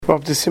We're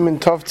up to Siman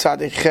Tov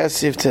Tzadik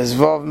Chesiv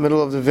Tezvav,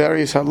 middle of the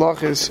various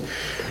halachas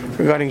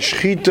regarding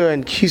Shechita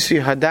and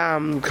Kisi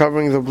Hadam,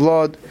 covering the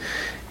blood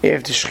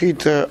after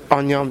Shechita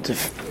on Yom Tov.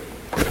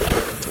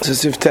 So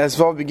Siv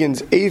Tezvav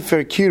begins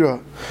Efer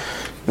Kira,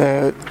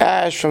 the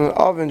ash from the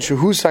oven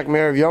Shehusak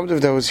Me'erev Yom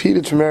Tov that was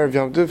heated from Erev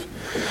Yom Tov.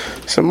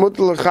 So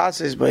Mutal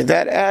L'Chases, by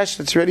that ash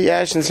that's ready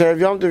ash in Erev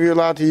Yom Tov you're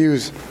allowed to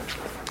use.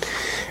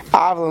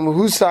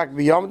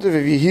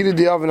 If you heated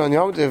the oven on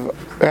Yom Tov,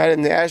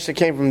 and the ash that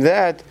came from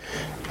that,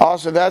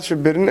 also that's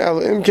forbidden.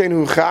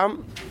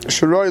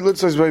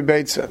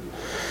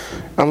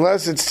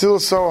 Unless it's still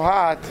so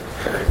hot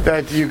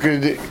that you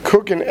could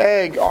cook an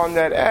egg on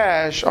that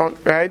ash,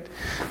 right?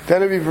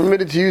 Then it'd be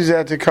permitted to use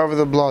that to cover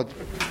the blood.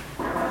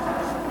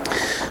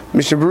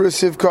 Mishabura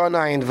Sivka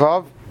Nayin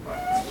Vav.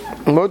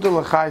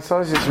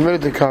 It's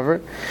permitted to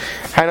cover.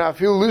 And I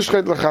feel you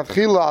could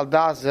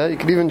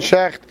even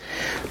check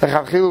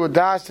with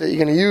das that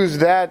you're going to use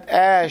that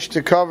ash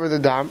to cover the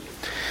dam.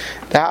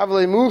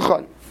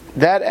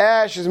 That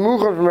ash is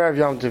muchan from Erev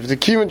Yom Tov. The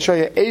kiyun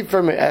shoya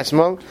efer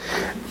me'esmal.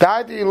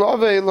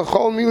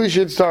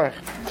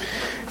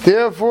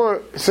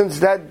 Therefore, since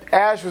that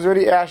ash was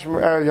already ash from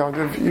Erev Yom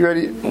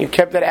Tov, you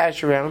kept that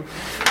ash around.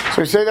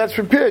 So you say that's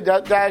prepared.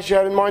 That ash you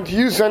had in mind to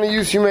use, any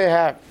use you may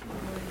have.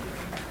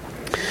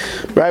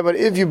 Right, but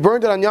if you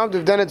burnt it on Yom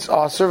Tov, then it's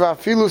aser.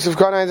 Vafilu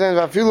sivkana zayin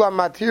vafilu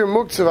amatir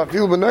muktzah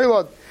vafilu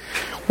b'neilad.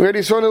 We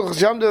already saw in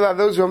Hilchos Yom Tov that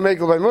those who are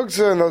makel by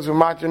muktzah and those who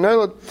are matir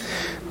neilad.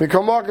 We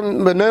come walking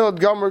b'neilad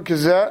gomer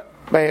kazeh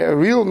by a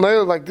real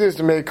neilad like this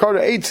to make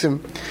kara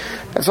eitzim.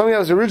 That's something that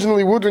was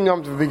originally wood when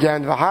Yom Tov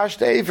began. V'hash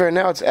te'efer, and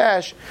now it's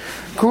ash.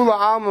 Kula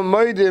alma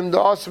meidim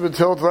the aser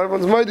b'tilt.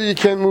 Everyone's meidim, you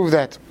can't move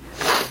that.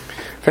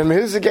 What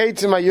happens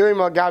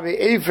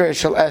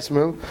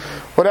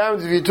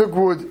if you took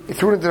wood, you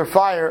threw it into the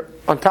fire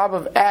on top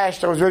of ash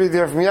that was already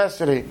there from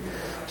yesterday?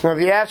 So now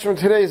the ash from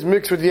today is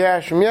mixed with the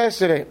ash from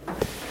yesterday.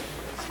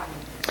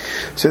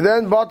 So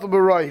then, batal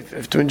b'roif.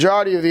 If the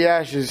majority of the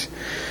ash is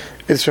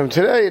from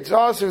today, it's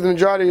also if the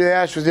majority of the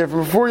ash was there from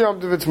before Yom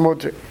Tov, it's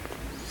mutter.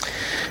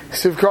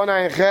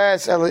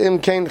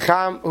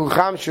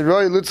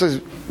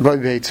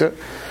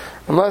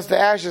 Unless the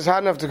ash is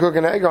hot enough to cook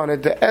an egg on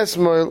it, the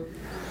esmoil.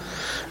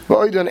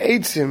 Right,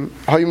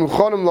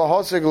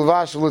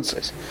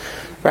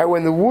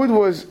 when the wood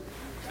was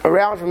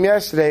around from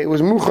yesterday, it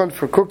was muchan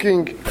for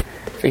cooking,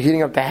 for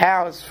heating up the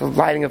house, for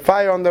lighting a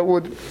fire on that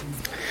wood.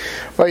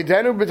 When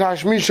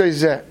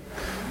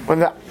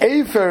the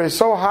afer is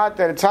so hot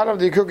that it's hot enough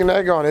to cook an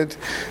egg on it,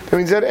 that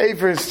means that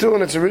afer is still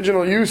in its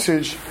original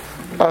usage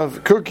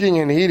of cooking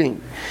and heating.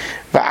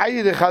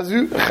 Since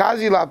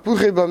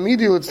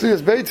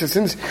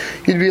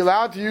you'd be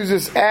allowed to use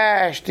this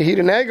ash to heat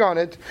an egg on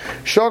it,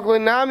 you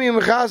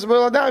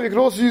can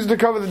also use it to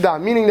cover the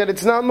dam, meaning that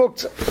it's not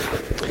muktzah.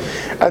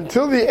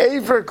 Until the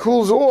afer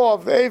cools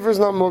off, the afer is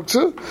not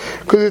muktzah,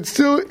 because it's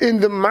still in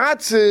the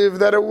matziv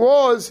that it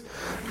was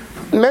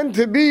meant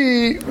to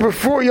be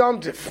before Yom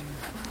Tov,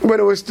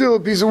 when it was still a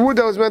piece of wood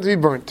that was meant to be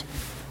burnt.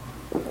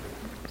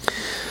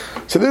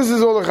 So this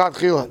is all the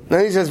chatchila.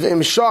 Then he says,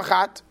 "V'im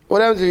shachat."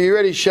 What happens if you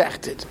already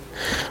shechted?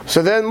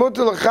 So then,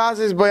 mutal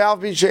l'chazes by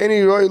alpi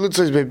she'eni roi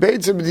lutzos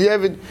bebeitza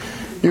b'diavad.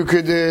 You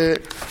could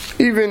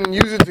even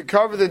use it to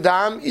cover the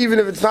dam, even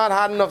if it's not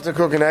hot enough to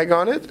cook an egg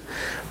on it.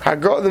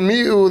 The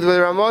mi'u,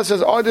 the Ramah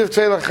says, "Adif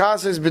tei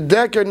l'chazes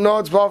b'deker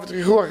nods b'afet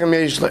chichuach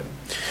emyeshle."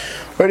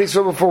 Already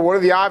saw before. One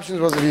of the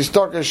options was if you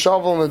stuck a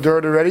shovel in the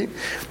dirt already,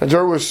 the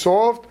dirt was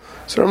soft.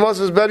 So Ramah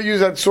says, better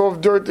use that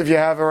soft dirt if you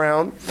have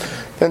around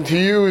than to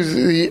use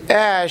the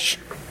ash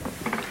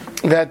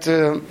that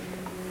you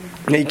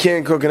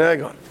can't cook an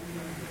egg on.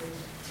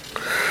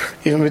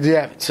 Even with the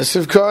avid. So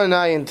Sivka and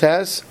I in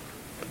Tess.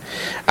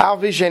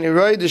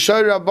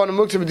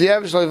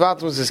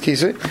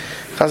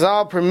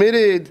 Chazal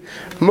permitted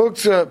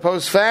muktzah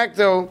post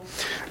facto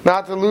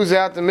not to lose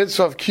out the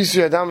mitzvah of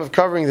kisui adam, of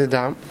covering the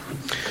dam.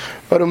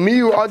 But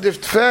umiyu adif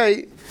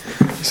tfei.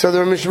 So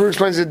the Mishnah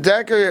explains the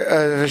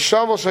decker, a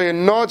shovel, so you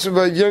know it's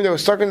about yom that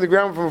was stuck into the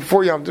ground from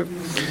before Yom Tov.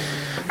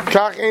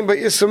 Kach ein by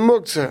issa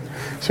muktzah.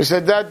 So he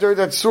said that dirt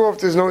that's soft,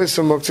 there's no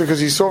issa muktzah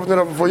because he softened it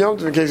up before Yom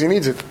Tov in case he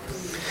needs it.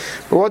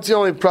 But what's the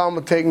only problem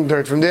with taking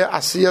dirt from there?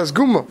 Asiyas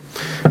guma,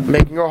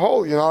 making a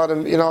hole. You're not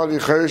allowed to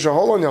chayrish a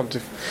hole on Yom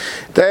Tov.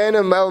 But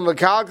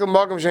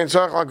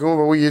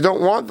when you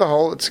don't want the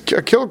hole, it's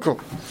a kilkul.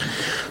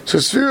 So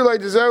sphere like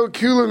dezaru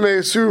kula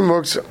me'asur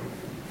muktzah.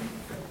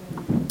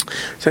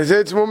 So I say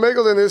it's more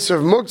megal than this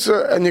of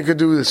muktzah, and you could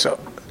do this so.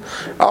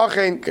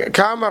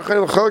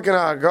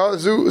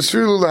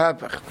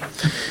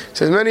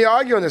 Says many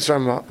argue on this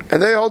Ramah,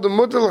 and they hold the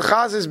mutal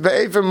l'chazes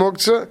be'efer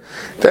muktzah.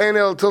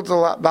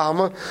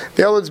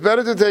 They hold it's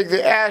better to take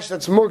the ash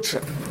that's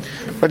muktzah,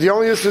 but the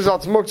only issue is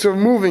that's muktzah of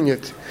moving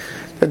it.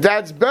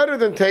 That's better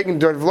than taking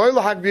dirt.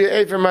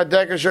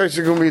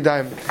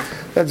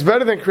 That's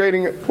better than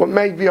creating what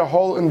may be a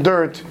hole in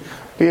dirt.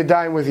 Be a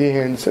dime with your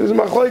hands. So this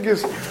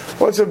machlokes,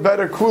 what's a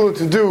better cooler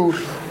to do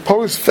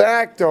post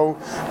facto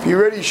if you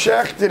already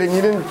shechted and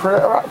you didn't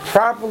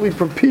properly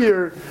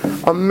prepare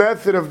a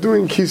method of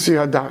doing kisi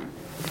hadam?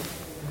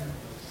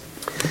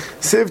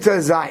 Sivta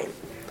Zayin.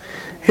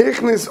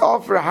 Hichnis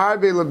offer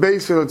harbe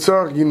lebeis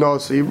letzorch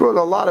ginosa. You brought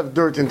a lot of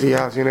dirt into your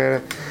house. You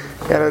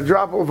had a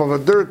drop off of a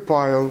dirt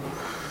pile.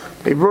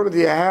 You brought it to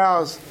your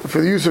house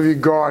for the use of your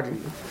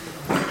garden.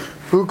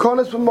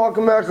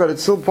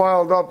 It's still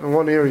piled up in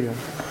one area.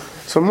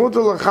 So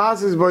mutal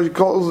lechasis, but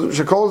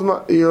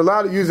you're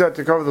allowed to use that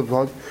to cover the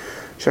blood.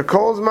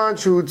 Shekolzman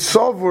should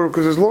suffer,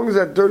 because as long as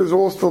that dirt is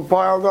all still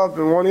piled up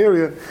in one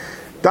area,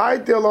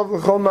 Yidas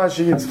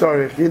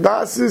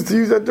is to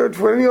use that dirt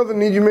for any other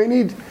need you may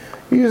need.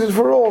 Use it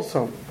for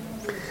also.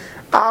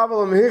 But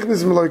on the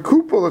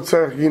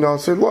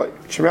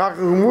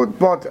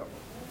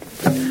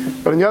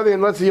other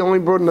hand, let's say you only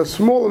brought in a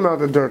small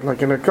amount of dirt,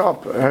 like in a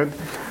cup, a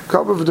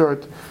cup of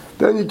dirt,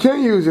 then you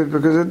can't use it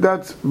because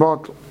that's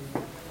bottle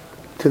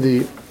to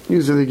the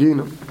use of the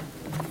gina.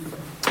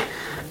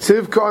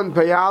 Sivka and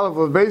Payalav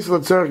of Basil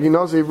at Tzarech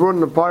Ginosa, you brought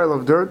in a pile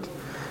of dirt,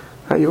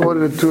 and you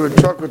ordered it to a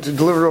truck to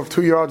deliver off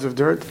 2 yards of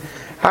dirt. You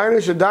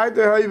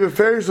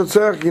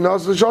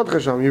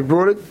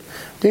brought it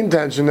the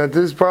intention that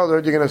this pile of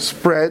dirt you're going to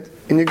spread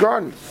in your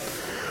garden.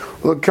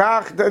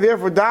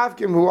 Therefore,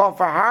 Davkim who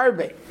offer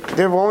harbe,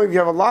 therefore only if you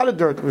have a lot of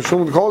dirt, we said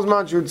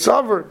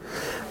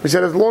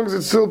as long as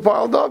it's still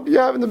piled up, you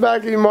have in the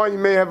back of your mind, you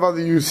may have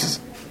other uses.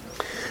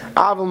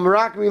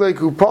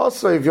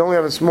 If you only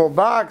have a small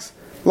box,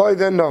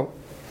 then no.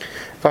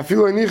 Even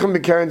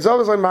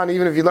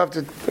if you left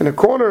it in a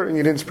corner and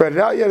you didn't spread it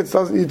out yet, it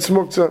doesn't need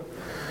smukta.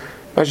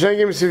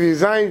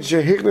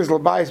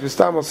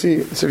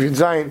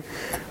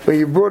 Where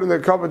you brought in a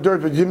cup of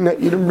dirt, but you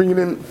didn't bring it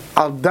in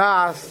al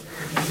das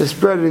to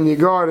spread it in your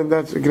garden,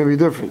 that's going to be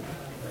different.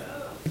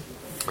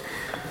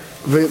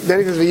 Then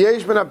he says, if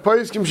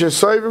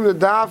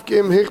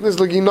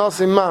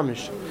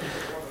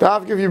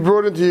you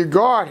brought it into your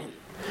garden,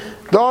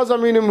 that's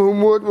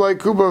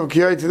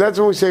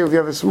when we say if you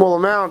have a small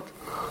amount,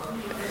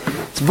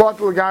 it's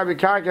bottled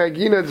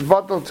it's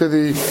bottled to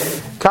the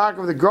kark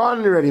of the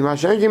garden already.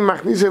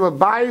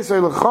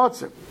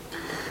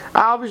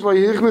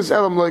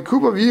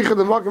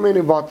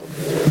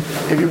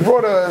 If you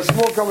brought a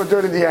small cup of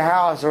dirt into your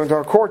house or into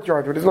a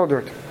courtyard where there's no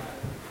dirt,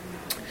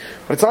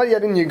 but it's not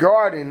yet in your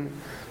garden,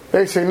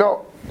 they say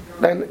no,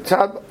 then it's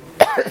not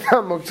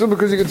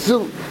because you can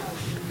still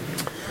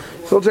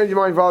change your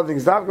mind for other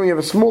things. When you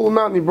have a small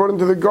amount and you brought it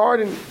into the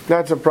garden,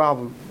 that's a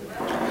problem.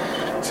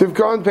 If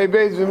it's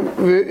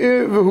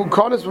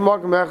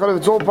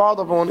all piled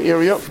up in one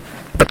area,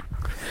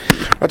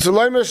 you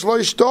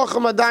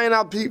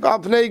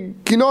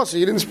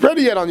didn't spread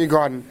it yet on your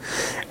garden.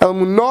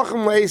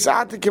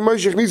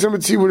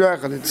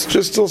 It's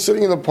just still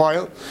sitting in the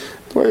pile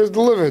where it was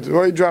delivered,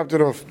 where you dropped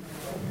it off.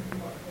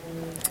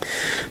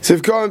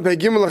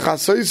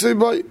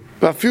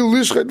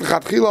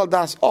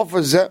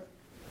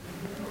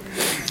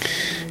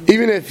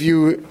 Even if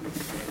you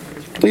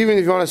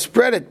want to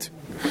spread it,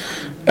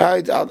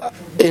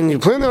 and you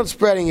plan on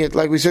spreading it,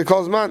 like we said,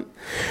 Kozman,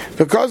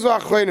 because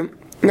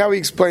now he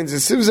explains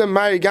this. So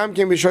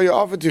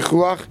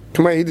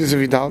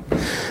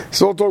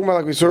all talking about,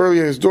 like we saw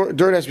earlier, is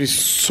dirt has to be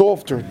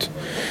soft dirt.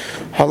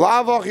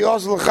 Because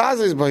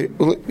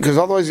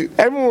otherwise,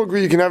 everyone will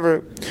agree you can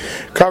never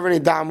cover any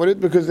dam with it,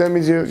 because that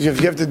means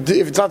if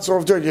it's not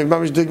soft dirt,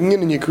 you're digging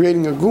in and you're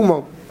creating a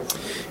gumo.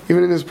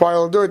 Even in this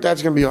pile of dirt,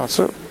 that's going to be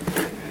awesome.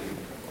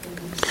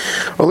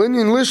 Right?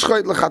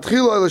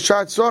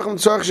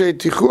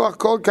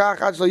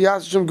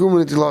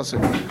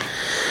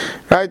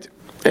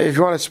 If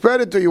you want to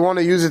spread it or you want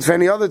to use it for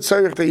any other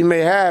tzarech that you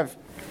may have,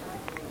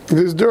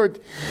 this dirt,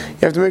 you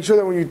have to make sure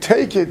that when you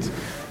take it,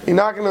 you're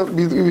not going to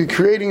be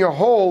creating a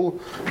hole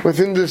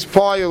within this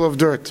pile of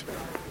dirt.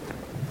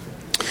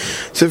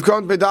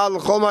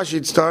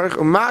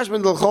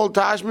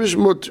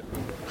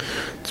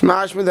 It's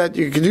mashman that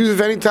you can use it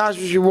for any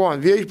tashmish you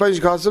want.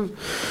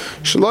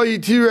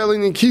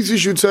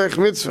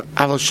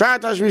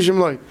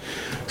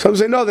 Some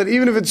say no, that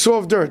even if it's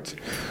soft dirt,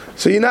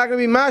 so you're not going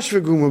to be mash for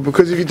guma,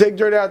 because if you take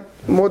dirt out,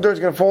 more dirt is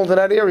going to fall into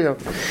that area.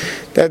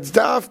 That's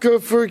dafka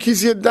for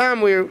kisi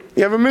adam, where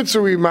you have a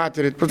mitzvah where you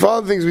matted it, but for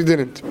other things we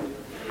didn't.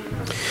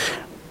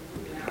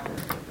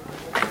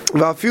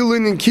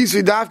 Va'afilin in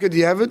kisi dafka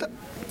diavad.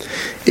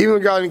 Even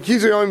regarding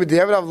kisi only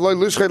diavad av loy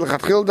lushchet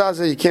lechatchil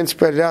daze, you can't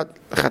spread it out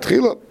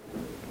lechatchila.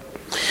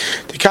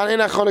 The kan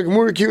ena chana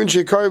gemura kivin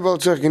sheikari bal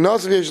tzech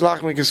ginas v'yesh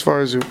lachmik as far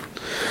as you.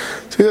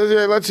 So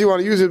let's say you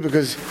want to use it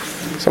because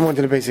someone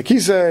did a basic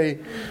kisei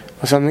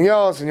or something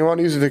else, and you want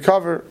to use it to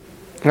cover,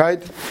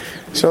 right?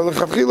 So the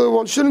Chatchila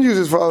one shouldn't use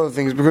it for other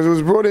things because it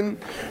was brought in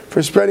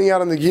for spreading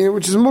out on the gina,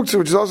 which is muktzah,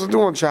 which is also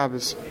due on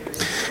Shabbos.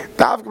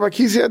 Davka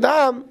b'kisi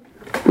adam,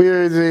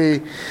 where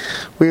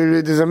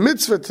there's a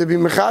mitzvah to be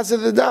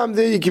mechased adam,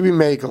 there you can be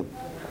mekel.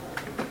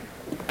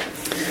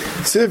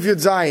 Sif Yud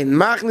Zayin,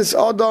 machnis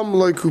adam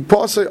loy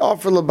kupasei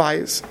offer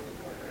labayis.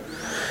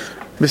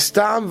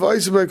 Bestam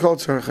v'oisabay kol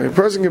tzarech. A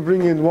person can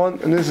bring in one,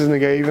 and this is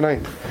negay even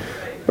ein.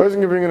 A person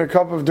can bring in a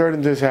cup of dirt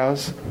into his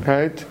house,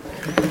 right?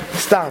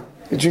 Stam.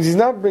 Which means he's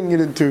not bringing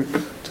it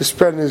to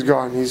spread in his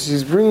garden.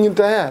 He's bringing it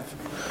to have.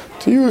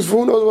 to use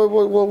for. Who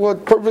knows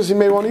what purpose he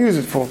may want to use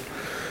it for,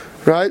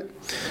 right?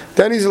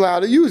 Then he's allowed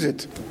to use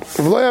it.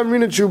 We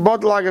don't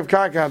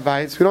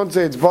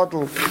say it's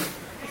bottle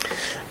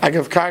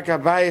agav karka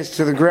bias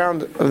to the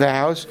ground of the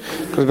house,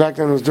 because back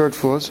then it was dirt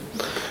floors.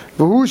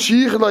 This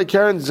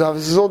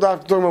is all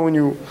that talking about when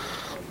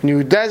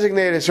you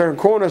designate a certain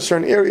corner, a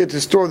certain area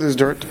to store this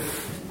dirt.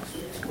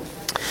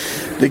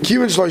 The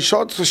kivin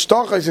shloishat,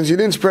 since you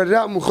didn't spread it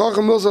out,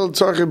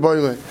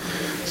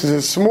 since it's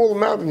a small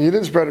amount and you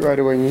didn't spread it right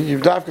away,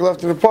 you've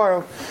left in a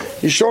pile,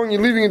 you're showing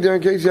you're leaving it there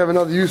in case you have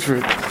another use for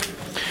it.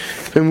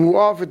 And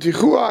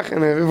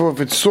if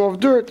it's soft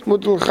dirt,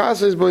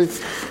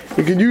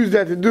 you can use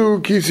that to do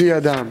kisi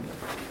adam.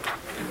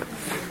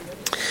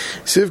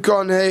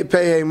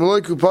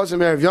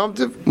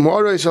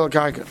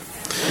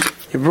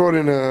 You brought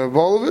in a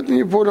bowl of it and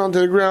you poured it onto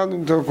the ground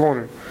into a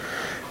corner.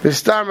 You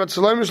didn't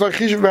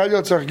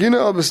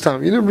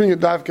bring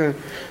it to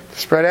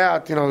spread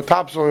out,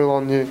 topsoil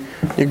on your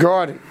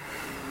garden.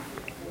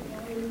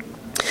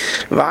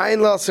 You're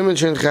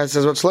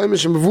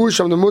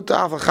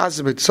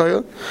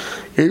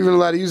even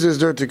allowed to use this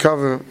dirt to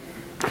cover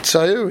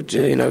tzayah, which,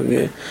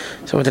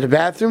 someone to the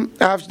bathroom.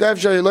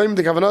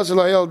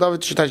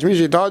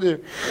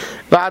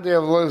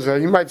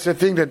 You might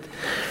think that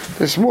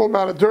the small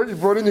amount of dirt you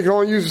brought in, you can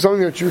only use for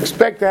something that you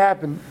expect to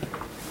happen.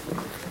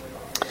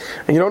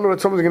 And you don't know that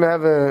someone's going to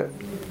have a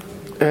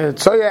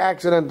tzayah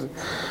accident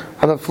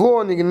on the floor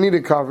and you're going to need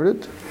to cover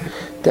it.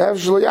 There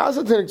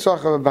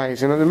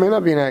may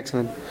not be an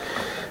accident.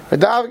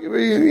 But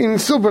you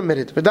still permit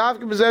it. But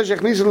this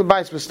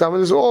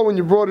is all when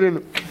you brought it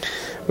in.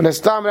 When it's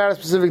time at a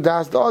specific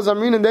das,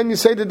 and then you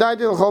say the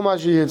daitil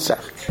chomashi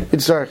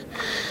yitzach.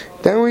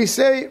 Then we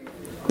say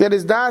that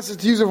his das is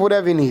to use it for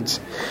whatever he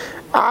needs.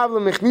 But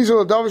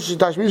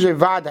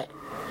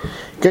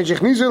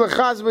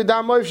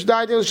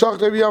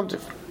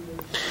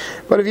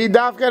if he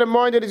got in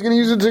mind that he's going to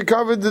use it to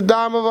cover the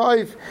dam of a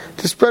oif,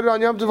 to spread it on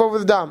Yom Tov over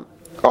the dam,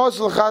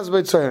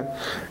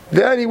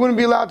 then he wouldn't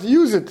be allowed to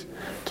use it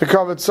to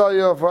cover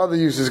tzayah for other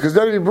uses, because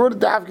then if he brought it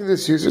to after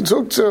this use, it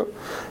took to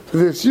for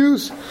this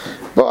use.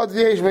 But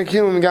those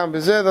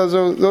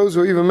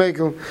who even make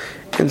him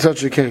in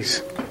such a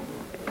case.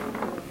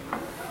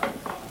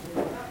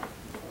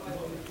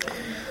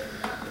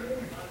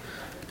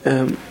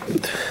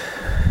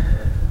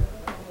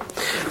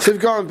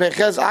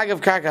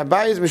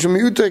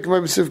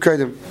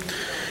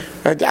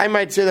 I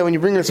might say that when you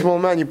bring a small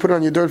amount, you put it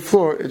on your dirt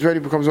floor, it already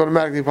becomes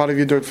automatically part of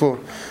your dirt floor.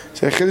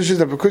 So the chiddush is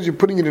that because you're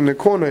putting it in a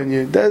corner and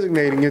you're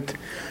designating it,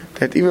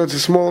 that even though it's a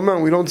small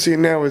amount, we don't see it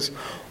now as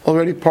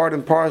already part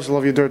and parcel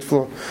of your dirt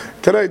floor.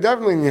 Today,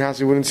 definitely in your house,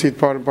 you wouldn't see it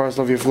part and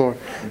parcel of your floor.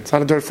 It's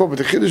not a dirt floor, but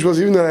the chiddush was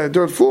even that it had a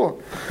dirt floor,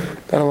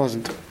 that it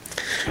wasn't.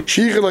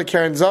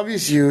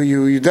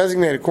 You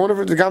designate a corner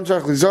for it.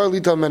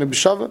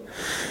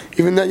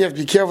 Even then, you have to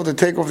be careful to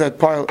take off that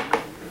pile,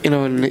 in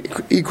an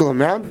equal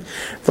amount.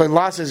 If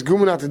last is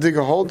gumen not to dig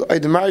a hole, I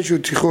demand you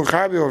to or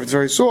if it's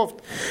very soft,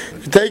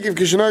 to take if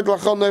kishnoit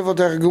lachon nevel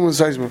tegen gumen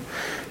seismo.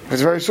 If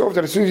it's very soft,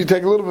 that as soon as you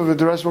take a little bit of it,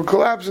 the rest will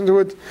collapse into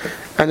it,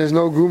 and there's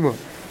no guma.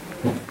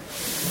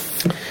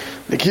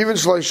 The kivin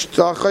shloish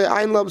tachai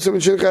ein lab sim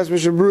shinchas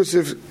mishn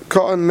brusif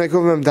kan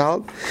mekov mem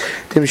dal.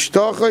 Dem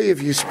shtachai,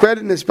 if you spread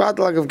it in a spot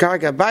like of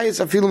karka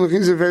bayis, I feel them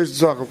very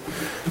soft.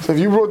 So if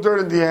you brought dirt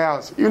into your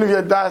house, even if you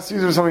had das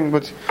use or something,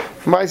 but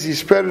mice you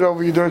spread it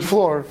over your dirt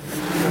floor,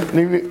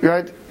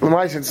 right?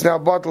 Mice it's now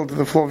bottled to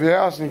the floor of your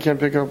house and you can't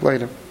pick it up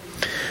later.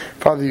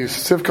 Father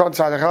use. If it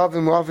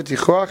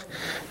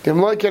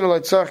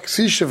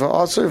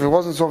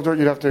wasn't soft dirt,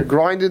 you'd have to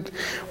grind it,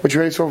 which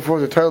you already saw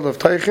before, the title of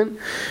teichin,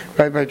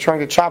 right, by trying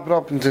to chop it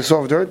up into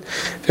soft dirt.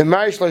 If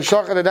we're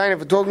talking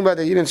about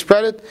that you didn't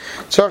spread it,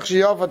 to make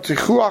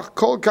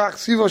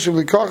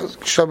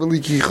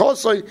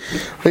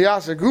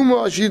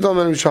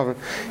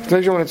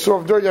sure when it's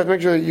soft dirt, you have to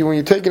make sure that when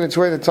you're taking it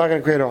away, it's not going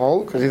to create a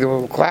hole, because either it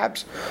will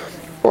collapse,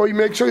 or you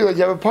make sure that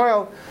you have a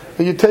pile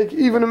that you take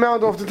even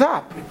amount off the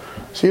top.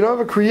 So you don't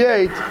ever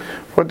create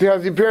what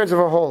has the appearance of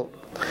a hole.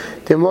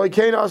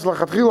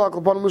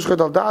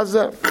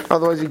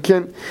 Otherwise you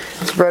can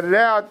spread it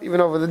out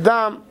even over the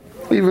dam,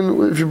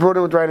 even if you brought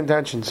it with right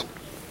intentions.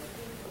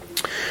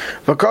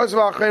 Because of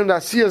the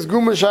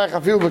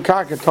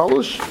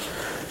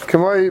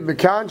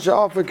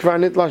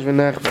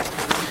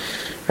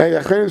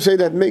Achronim say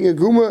that making a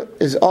guma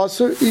is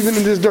also even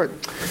in this dirt.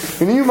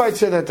 And you might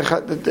say that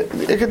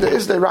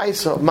the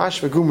raisa of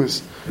mashva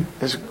gumas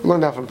is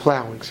learned out from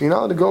plowing. So you know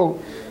how to go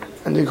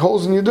and dig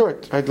holes in your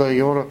dirt. Right? Like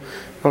you want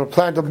to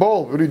plant a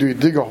bulb. What do? You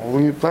dig a hole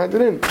and you plant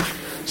it in.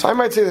 So I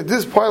might say that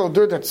this pile of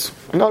dirt that's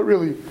not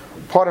really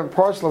part and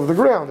parcel of the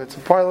ground. It's a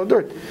pile of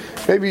dirt.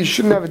 Maybe you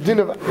shouldn't have a din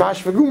of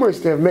mashva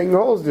gumas there, making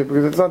holes there,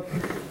 because it's not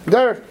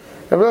there.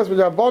 Nevertheless, with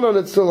that bone on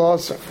it's still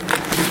awesome.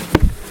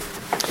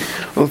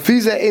 You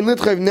shouldn't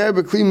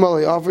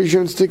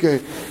stick a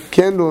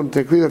candle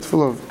into a clean that's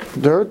full of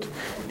dirt.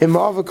 If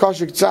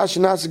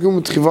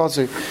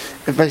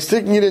by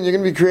sticking it in, you're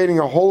going to be creating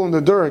a hole in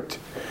the dirt,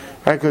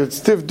 right? Because it's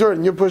stiff dirt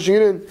and you're pushing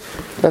it in.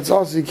 That's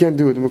also you can't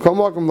do it.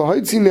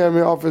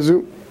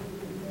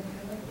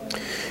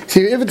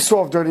 See, if it's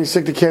soft dirt and you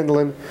stick the candle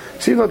in,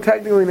 see, though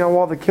technically now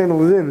while the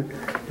candle is in,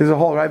 there's a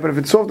hole, right? But if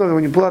it's soft dirt,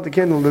 when you pull out the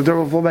candle, the dirt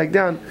will fall back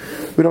down.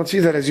 We don't see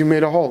that as you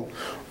made a hole.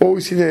 All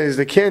we see there is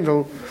the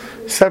candle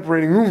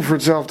separating room for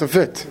itself to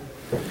fit.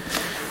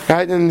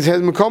 Right? And it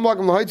says,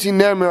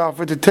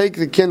 to take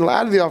the candle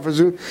out of the offer,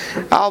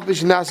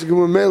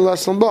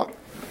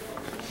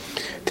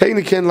 taking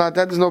the candle out,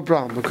 that is no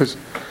problem, because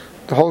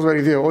the hole's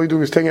already there. All you're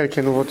doing is taking out a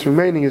candle. What's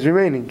remaining is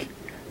remaining.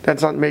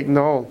 That's not making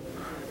the hole.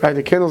 Right?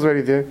 The candle's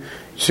already there,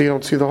 so you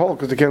don't see the hole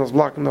because the candle's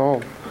blocking the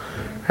hole.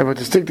 Right? But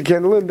to stick the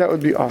candle in, that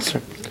would be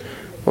awesome.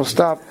 We'll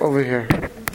stop over here.